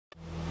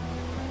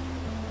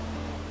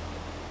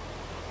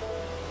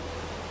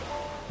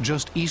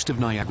just east of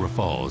Niagara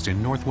Falls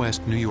in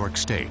northwest New York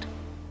State,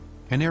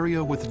 an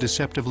area with the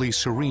deceptively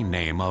serene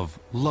name of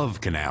Love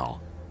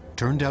Canal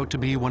turned out to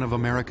be one of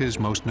America's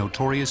most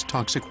notorious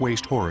toxic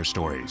waste horror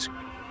stories.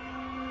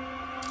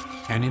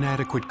 An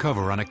inadequate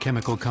cover on a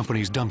chemical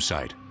company's dump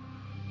site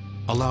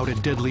allowed a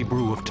deadly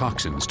brew of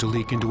toxins to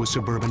leak into a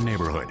suburban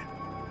neighborhood.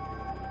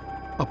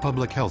 A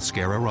public health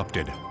scare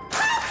erupted. How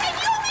can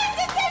you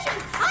make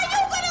decisions? Are you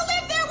going to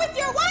live there with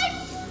your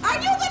wife?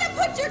 Are you going to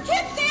put your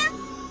kids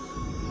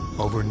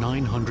there? Over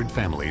 900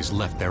 families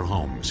left their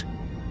homes.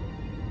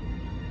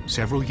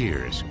 Several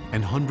years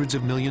and hundreds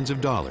of millions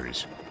of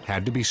dollars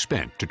had to be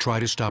spent to try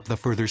to stop the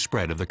further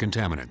spread of the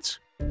contaminants.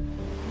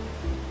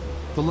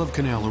 The Love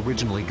Canal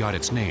originally got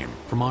its name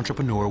from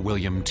entrepreneur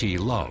William T.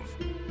 Love.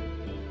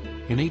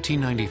 In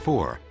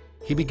 1894,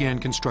 he began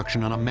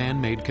construction on a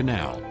man-made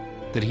canal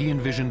that he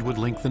envisioned would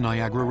link the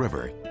Niagara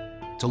River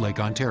to Lake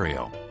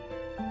Ontario.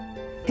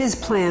 His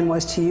plan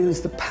was to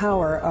use the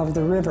power of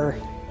the river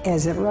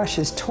as it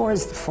rushes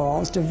towards the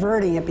falls,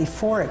 diverting it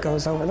before it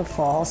goes over the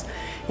falls,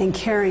 and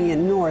carrying it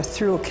north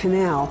through a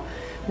canal,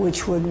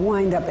 which would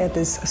wind up at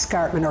this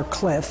escarpment or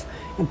cliff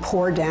and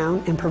pour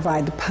down and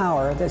provide the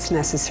power that's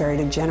necessary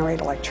to generate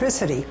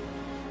electricity.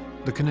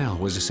 The canal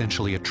was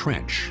essentially a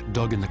trench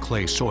dug in the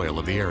clay soil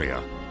of the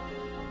area.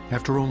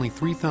 After only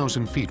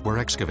 3,000 feet were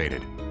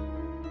excavated,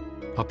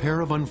 a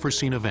pair of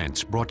unforeseen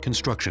events brought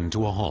construction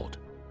to a halt.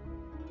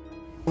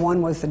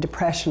 One was the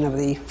depression of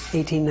the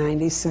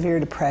 1890s, severe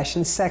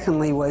depression.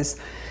 Secondly was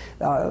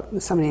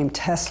somebody named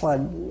Tesla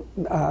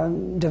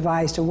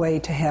devised a way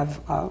to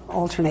have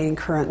alternating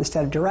current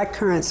instead of direct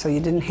current, so you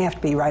didn't have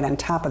to be right on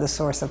top of the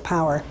source of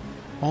power.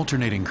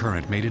 Alternating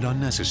current made it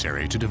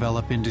unnecessary to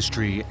develop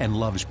industry and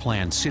Love's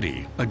planned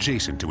city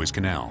adjacent to his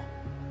canal.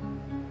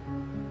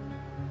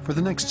 For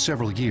the next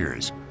several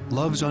years,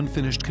 Love's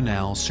unfinished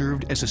canal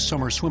served as a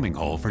summer swimming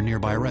hole for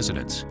nearby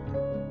residents.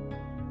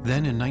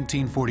 Then in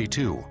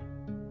 1942,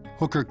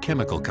 Hooker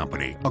Chemical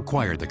Company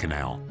acquired the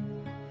canal.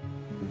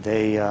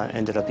 They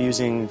ended up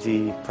using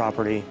the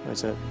property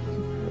as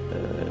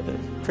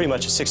pretty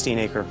much a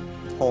 16-acre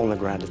hole in the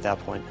ground at that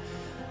point,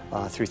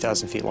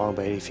 3,000 feet long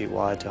by 80 feet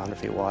wide to 100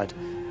 feet wide,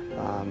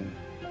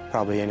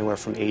 probably anywhere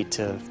from 8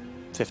 to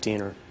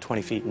 15 or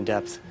 20 feet in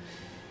depth.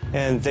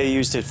 And they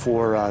used it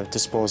for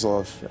disposal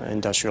of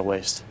industrial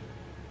waste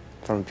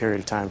from a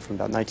period of time from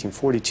about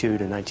 1942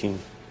 to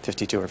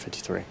 1952 or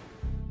 53.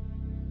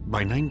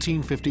 By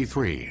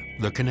 1953,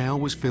 the canal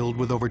was filled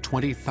with over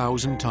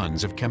 20,000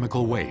 tons of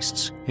chemical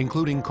wastes,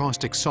 including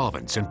caustic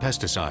solvents and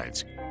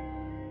pesticides.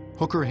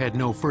 Hooker had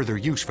no further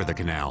use for the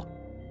canal,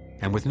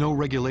 and with no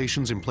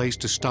regulations in place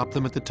to stop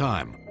them at the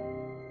time,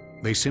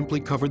 they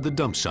simply covered the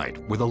dump site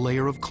with a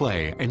layer of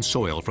clay and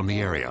soil from the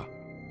area.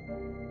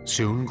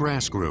 Soon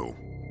grass grew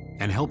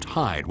and helped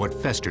hide what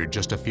festered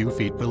just a few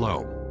feet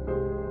below.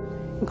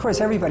 Of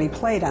course, everybody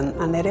played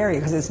on that area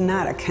because it's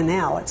not a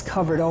canal, it's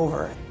covered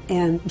over.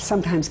 And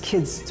sometimes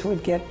kids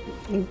would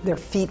their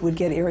feet would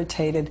get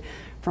irritated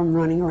from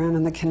running around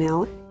in the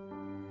canal.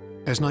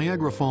 As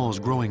Niagara Falls'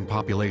 growing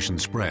population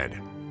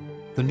spread,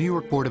 the New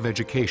York Board of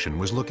Education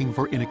was looking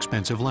for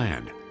inexpensive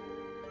land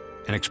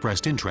and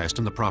expressed interest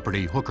in the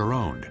property Hooker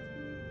owned.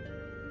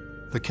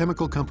 The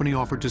chemical company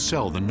offered to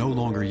sell the no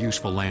longer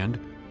useful land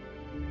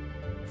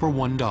for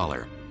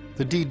 $1.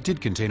 The deed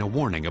did contain a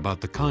warning about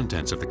the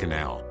contents of the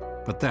canal,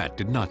 but that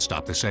did not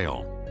stop the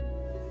sale.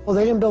 Well,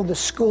 they didn't build a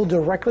school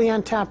directly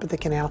on top of the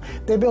canal.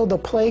 They built a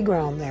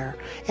playground there.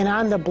 And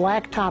on the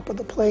blacktop of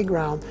the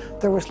playground,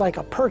 there was like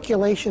a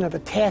percolation of a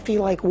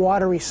taffy-like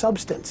watery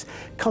substance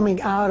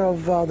coming out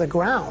of the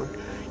ground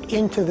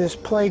into this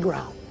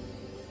playground.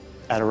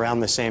 At around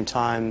the same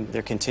time,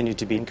 there continued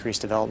to be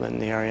increased development in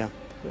the area.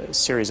 A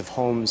series of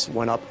homes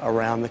went up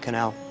around the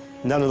canal.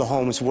 None of the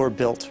homes were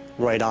built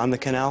right on the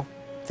canal.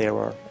 They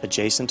were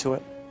adjacent to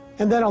it.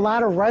 And then a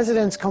lot of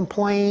residents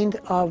complained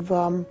of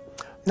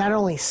not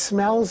only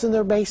smells in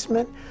their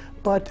basement,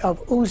 but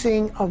of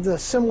oozing of the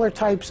similar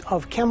types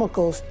of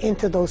chemicals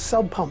into those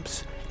sub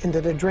pumps, into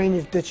the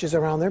drainage ditches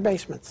around their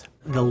basements.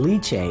 The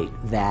leachate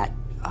that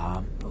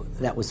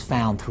was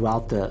found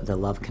throughout the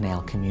Love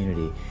Canal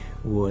community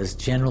was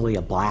generally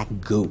a black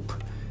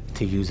goop,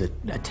 to use a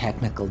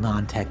technical,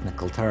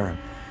 non-technical term.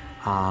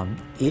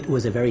 It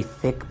was a very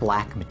thick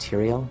black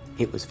material.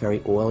 It was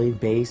very oily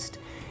based.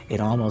 It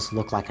almost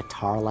looked like a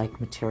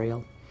tar-like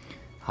material.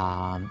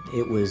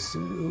 It was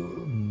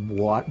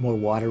more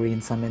watery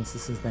in some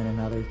instances than in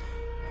others.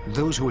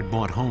 Those who had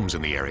bought homes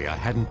in the area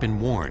hadn't been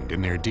warned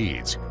in their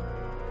deeds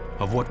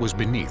of what was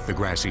beneath the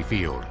grassy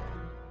field.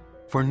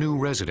 For new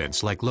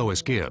residents like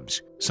Lois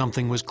Gibbs,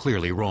 something was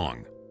clearly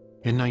wrong.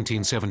 In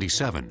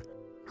 1977,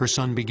 her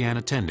son began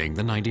attending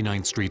the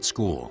 99th Street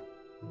School.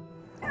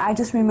 I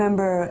just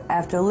remember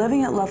after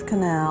living at Love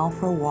Canal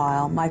for a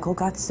while, Michael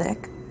got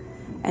sick.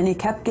 And he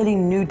kept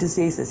getting new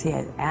diseases. He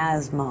had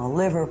asthma,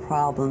 liver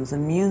problems,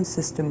 immune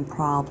system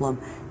problem,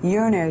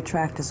 urinary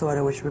tract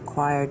disorder, which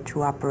required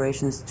 2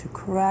 operations to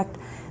correct.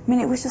 I mean,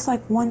 it was just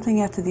like one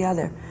thing after the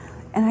other.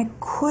 And I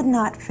could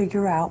not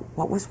figure out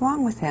what was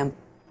wrong with him.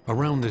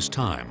 Around this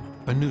time,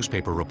 a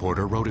newspaper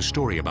reporter wrote a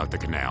story about the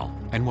canal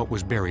and what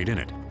was buried in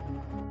it.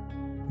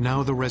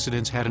 Now the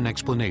residents had an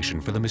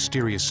explanation for the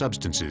mysterious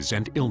substances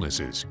and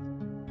illnesses,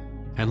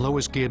 and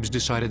Lois Gibbs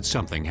decided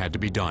something had to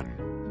be done.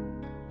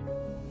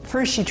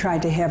 First, she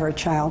tried to have her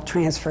child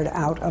transferred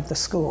out of the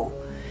school,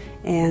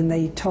 and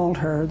they told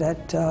her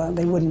that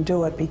they wouldn't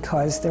do it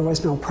because there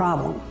was no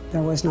problem.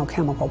 There was no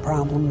chemical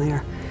problem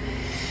there.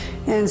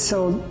 And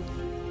so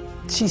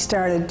she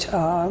started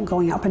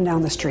going up and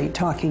down the street,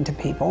 talking to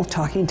people,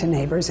 talking to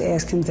neighbors,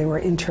 asking if they were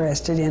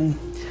interested in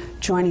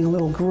joining a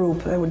little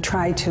group that would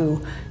try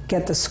to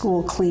get the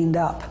school cleaned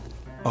up.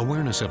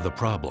 Awareness of the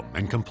problem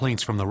and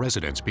complaints from the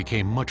residents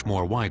became much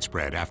more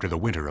widespread after the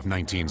winter of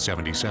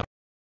 1977.